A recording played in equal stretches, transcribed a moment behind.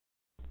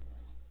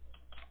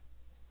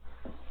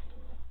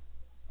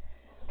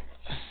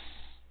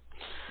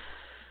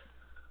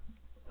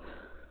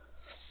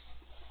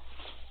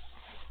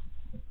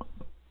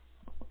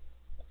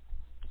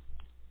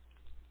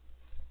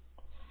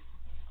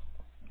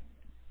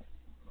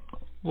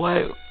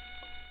White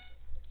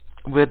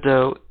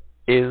Widow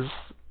is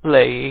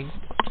playing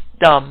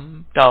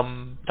dumb,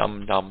 dumb,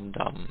 dumb, dumb,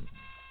 dumb.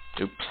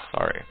 Oops,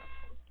 sorry.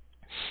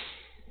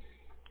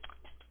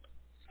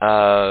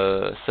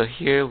 So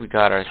here we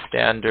got our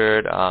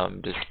standard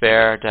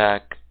despair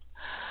deck.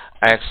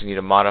 I actually need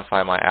to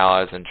modify my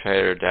Allies and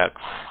Traitor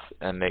decks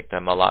and make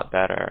them a lot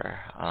better.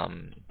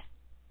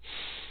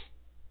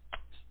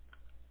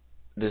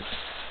 This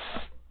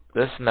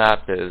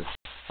map is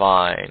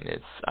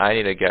fine. I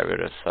need to get rid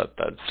of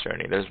Thud's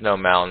Journey. There's no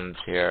mountains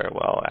here.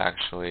 Well,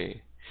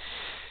 actually,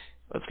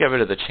 let's get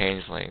rid of the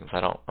changelings.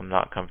 I'm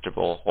not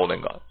comfortable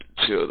holding on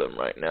to two of them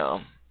right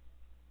now.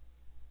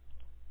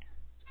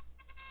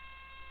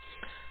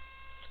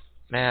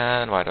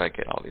 Man, why do I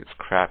get all these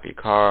crappy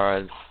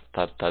cards?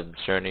 Thud's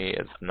Journey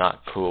is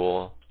not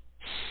cool.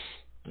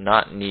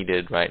 Not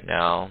needed right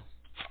now.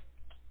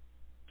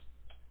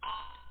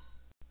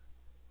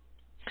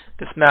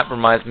 This map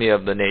reminds me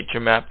of the nature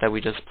map that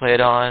we just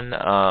played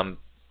on.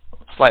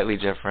 Slightly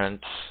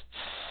different.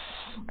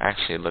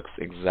 Actually, it looks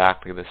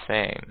exactly the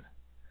same.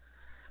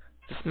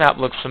 This map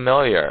looks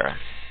familiar.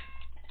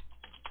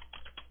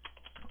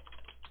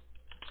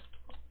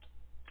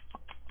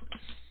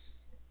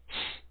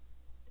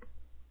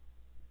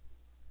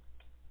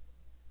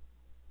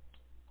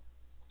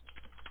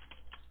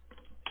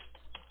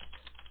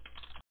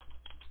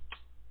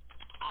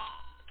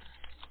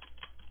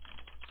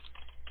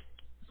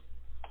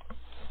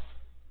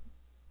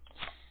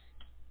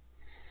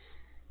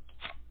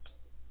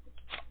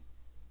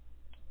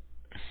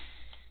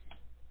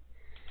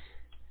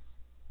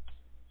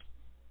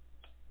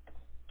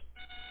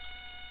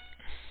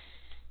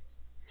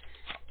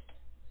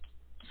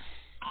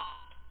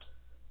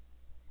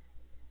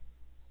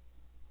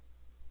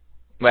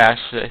 Well,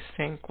 actually, I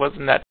think,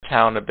 wasn't that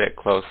town a bit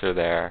closer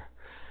there?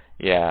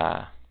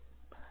 Yeah.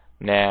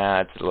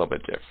 Nah, it's a little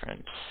bit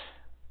different.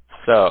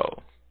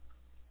 So,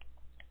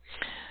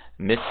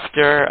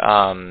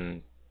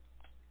 Mr.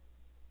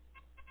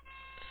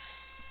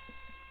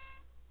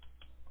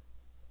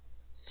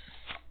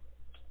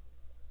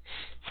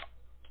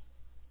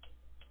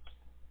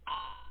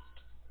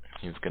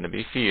 He's gonna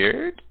be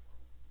feared.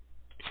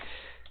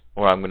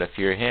 Or I'm gonna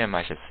fear him,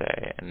 I should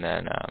say. And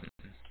then,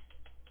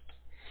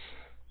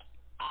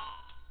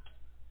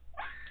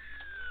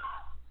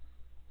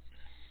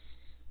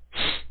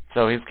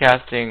 so he's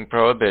casting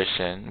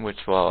Prohibition, which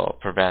will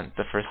prevent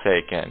the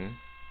Forsaken.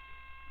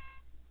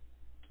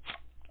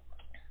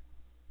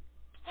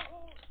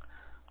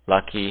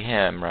 Lucky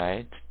him,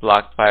 right?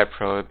 Blocked by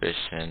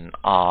Prohibition.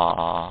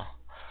 Aww.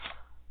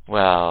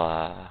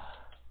 Well,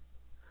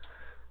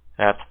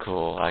 that's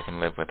cool. I can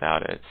live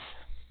without it.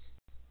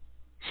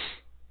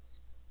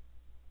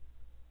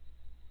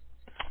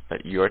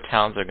 But your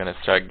towns are gonna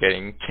start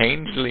getting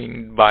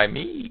changeling by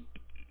me.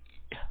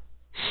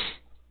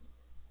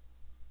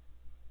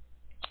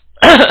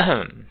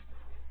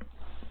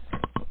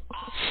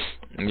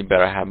 You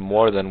better have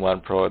more than one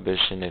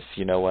Prohibition, if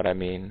you know what I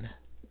mean.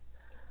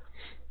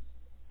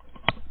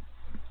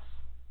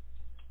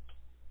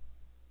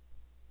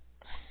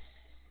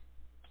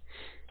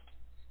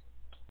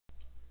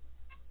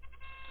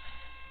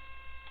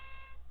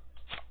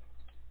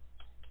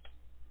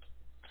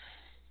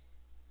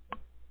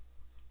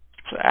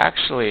 So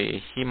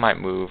actually, he might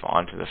move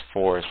onto the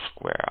 4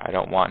 square. I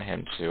don't want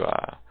him to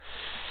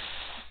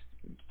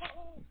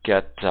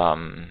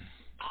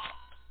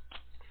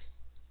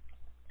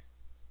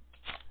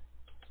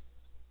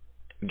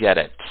get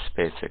it,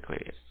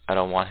 basically. I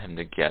don't want him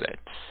to get it.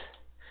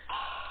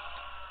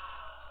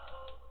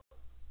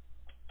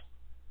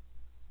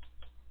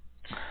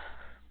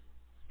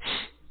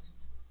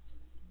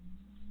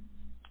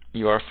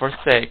 You are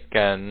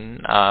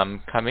forsaken.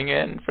 I'm coming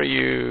in for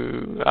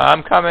you.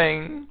 I'm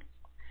coming.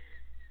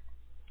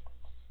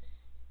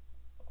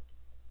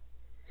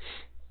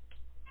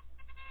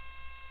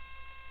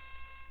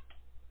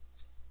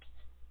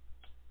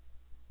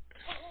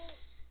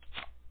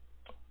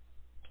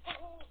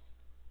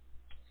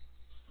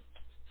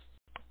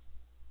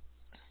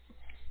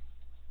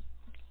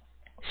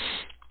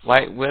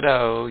 White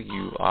Widow,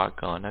 you are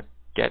gonna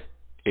get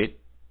it.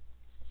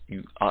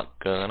 You are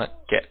gonna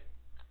get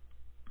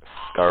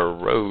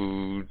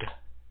screwed.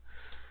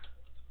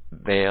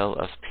 Veil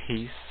of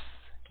Peace.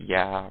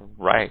 Yeah,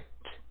 right.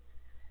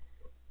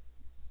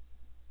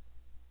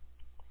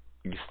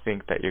 You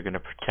think that you're gonna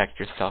protect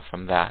yourself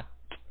from that?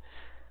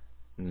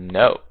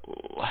 No.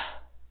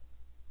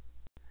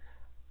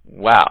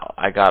 Wow,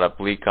 I got a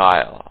Bleak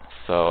Isle.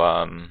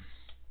 So,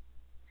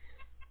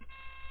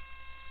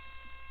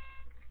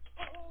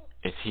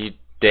 if he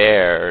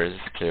dares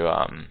to,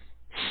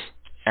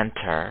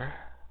 enter,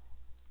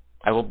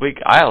 I will Bleak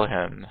Isle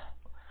him.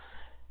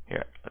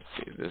 Here, let's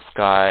see. This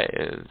guy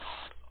is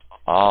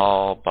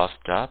all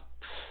buffed up.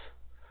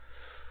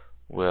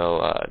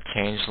 Will,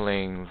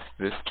 changelings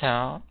this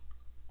town?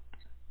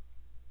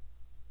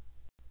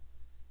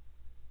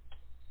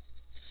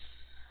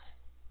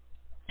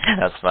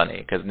 That's funny,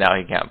 because now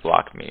he can't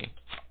block me.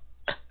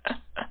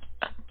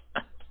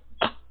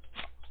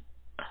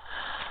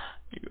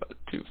 You are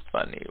too funny.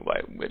 money,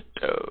 White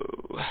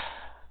Widow.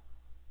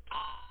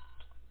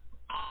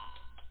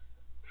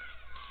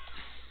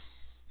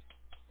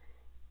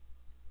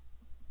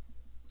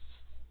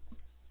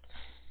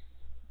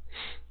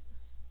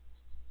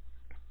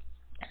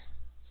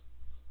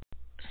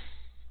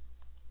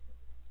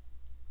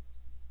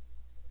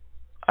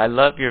 I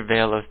love your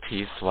Veil of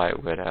Peace,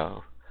 White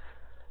Widow.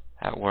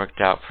 That worked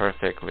out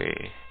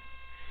perfectly.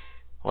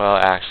 Well,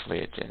 actually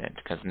it didn't,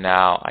 because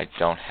now I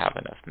don't have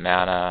enough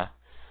mana.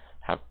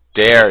 How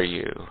dare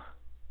you?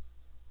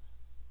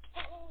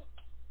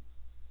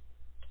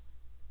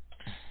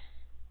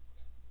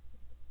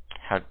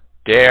 How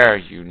dare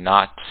you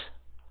not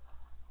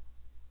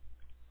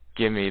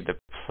give me the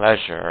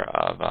pleasure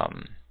of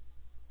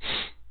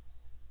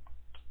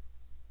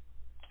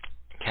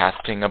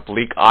casting a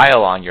Bleak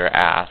Isle on your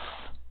ass.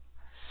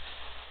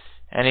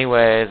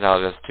 Anyways,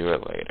 I'll just do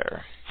it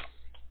later.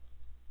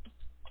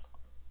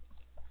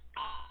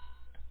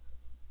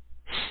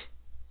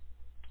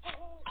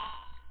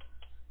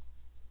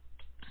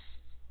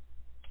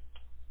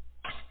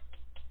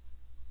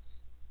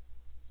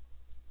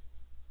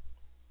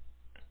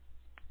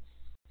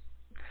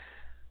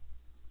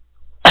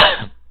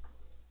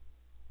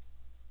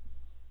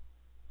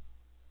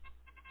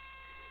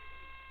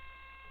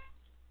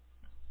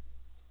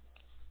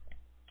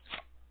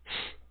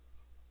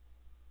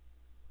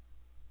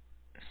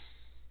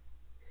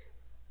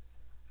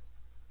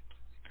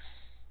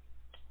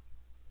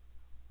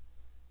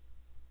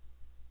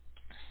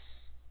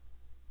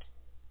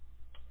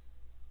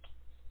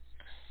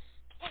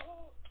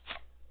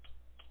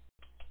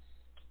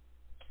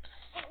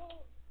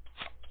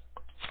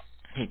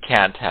 He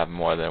can't have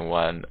more than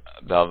one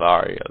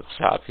Belvario's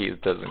shop. He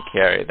doesn't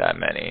carry that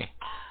many.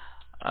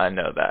 I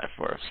know that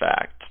for a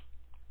fact.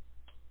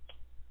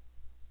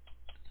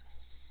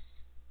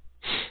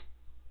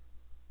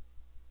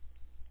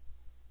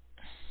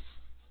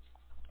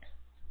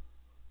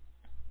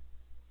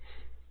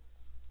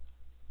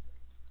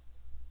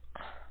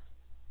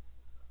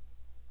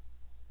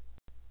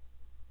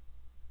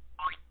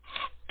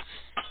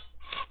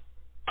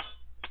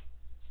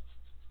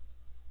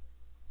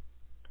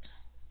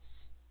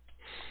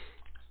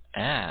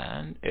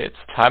 And it's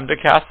time to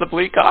cast the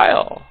Bleak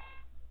Isle.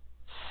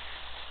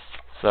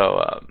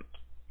 So,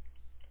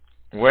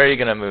 where are you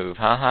gonna move,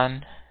 huh,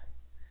 hon?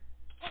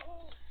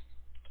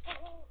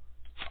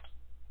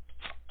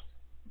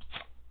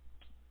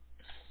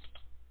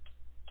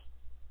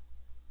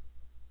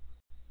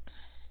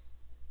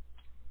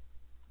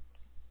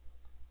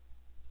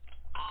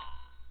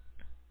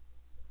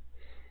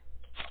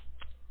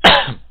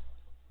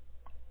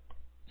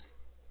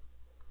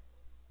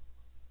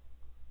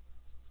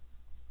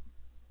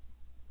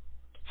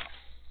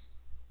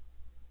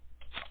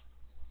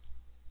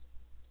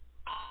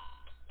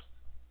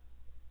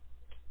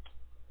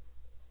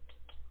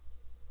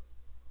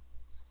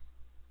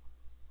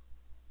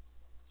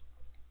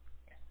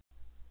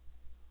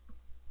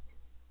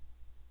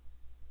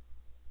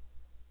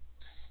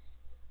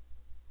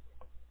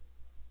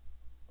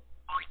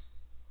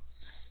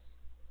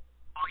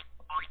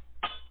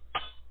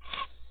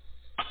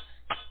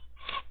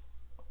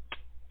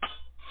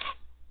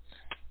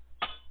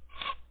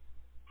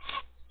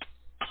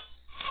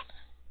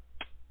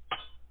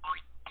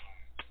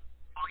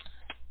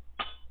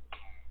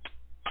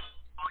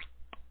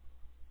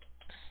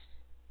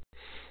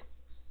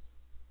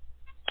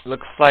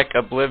 Looks like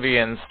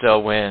Oblivion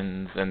still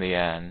wins in the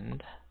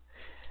end.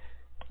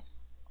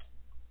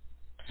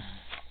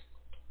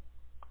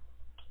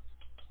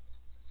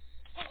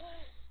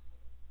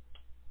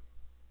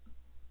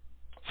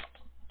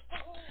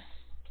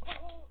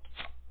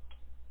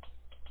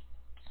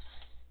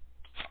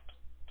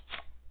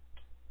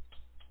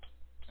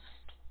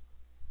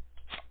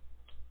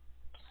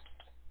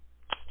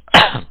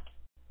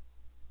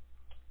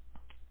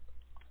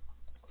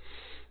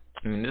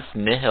 I mean, this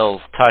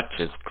Nihil's touch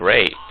is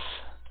great.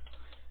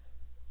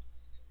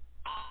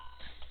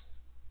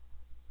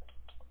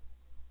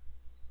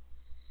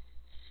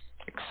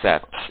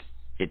 Except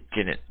it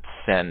didn't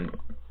send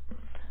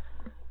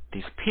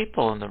these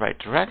people in the right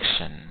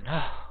direction.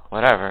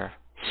 Whatever.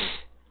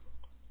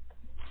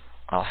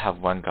 I'll have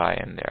one guy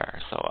in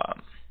there, so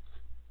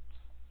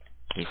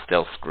he's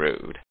still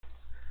screwed.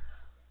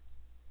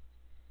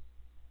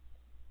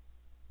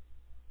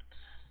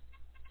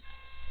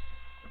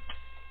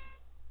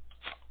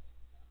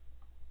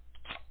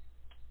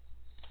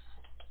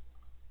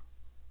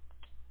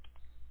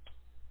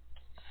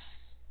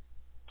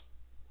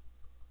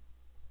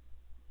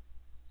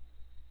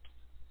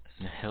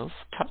 Nihil's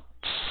touch.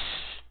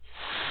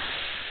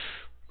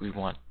 We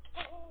want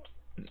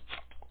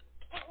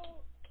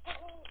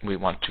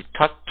to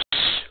touch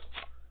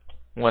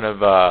one of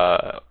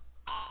the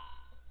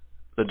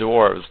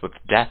dwarves with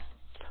death.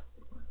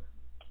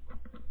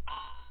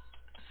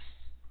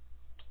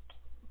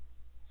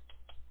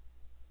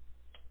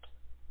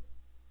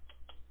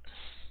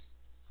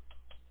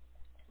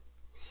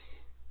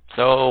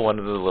 So one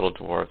of the little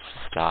dwarves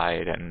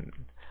died, and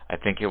I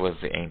think it was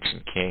the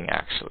Ancient King,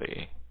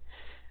 actually.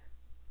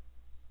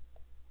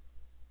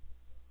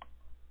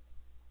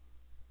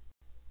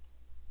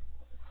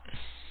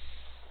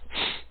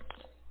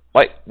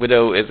 White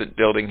Widow isn't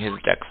building his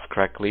decks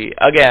correctly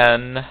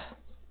again.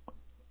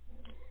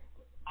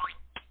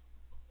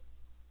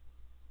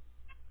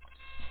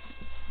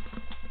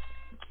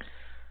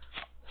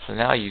 So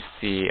now you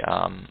see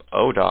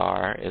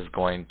Odar is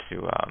going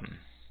to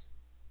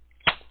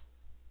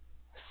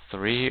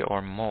 3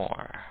 or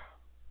more.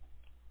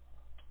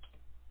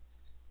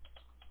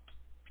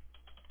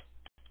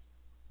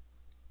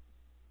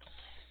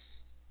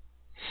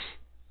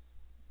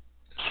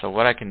 So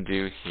what I can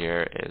do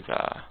here is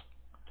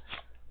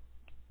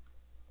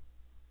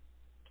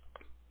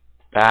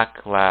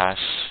backlash,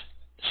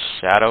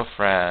 shadow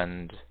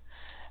friend,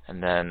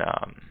 and then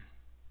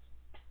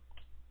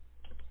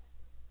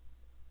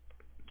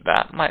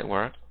that might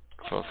work.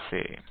 We'll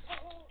see.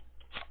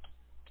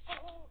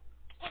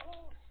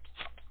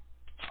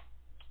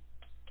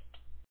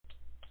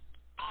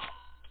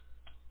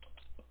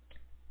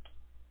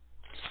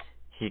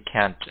 He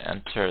can't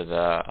enter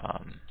the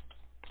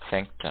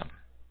Sanctum.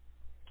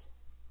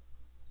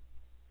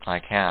 I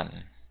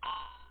can.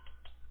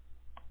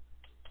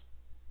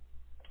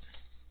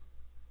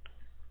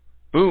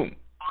 Boom!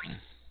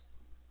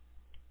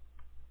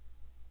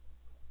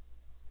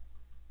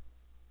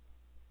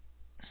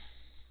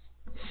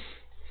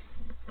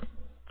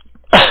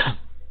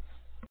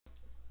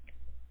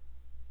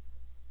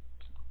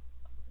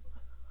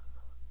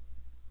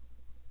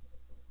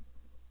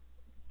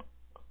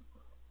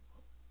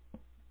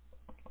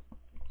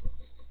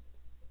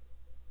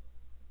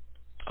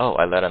 Oh,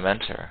 I let him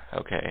enter.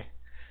 Okay.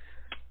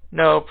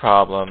 No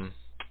problem.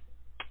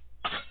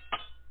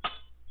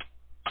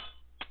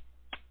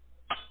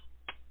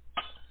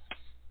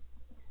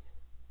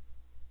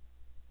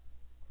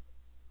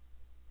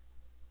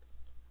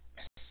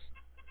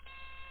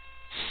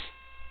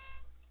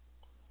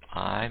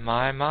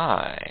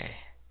 My.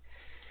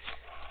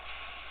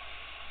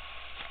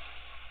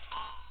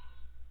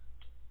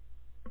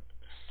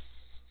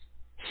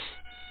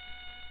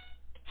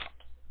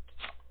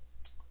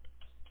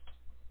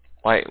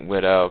 White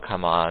Widow,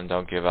 come on,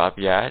 don't give up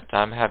yet.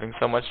 I'm having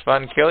so much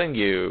fun killing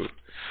you.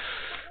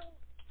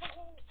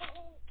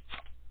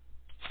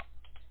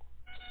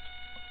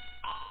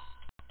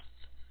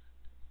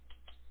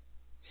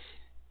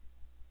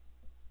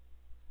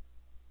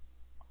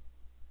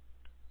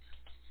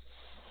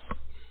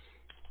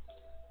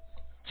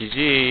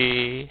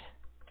 GG.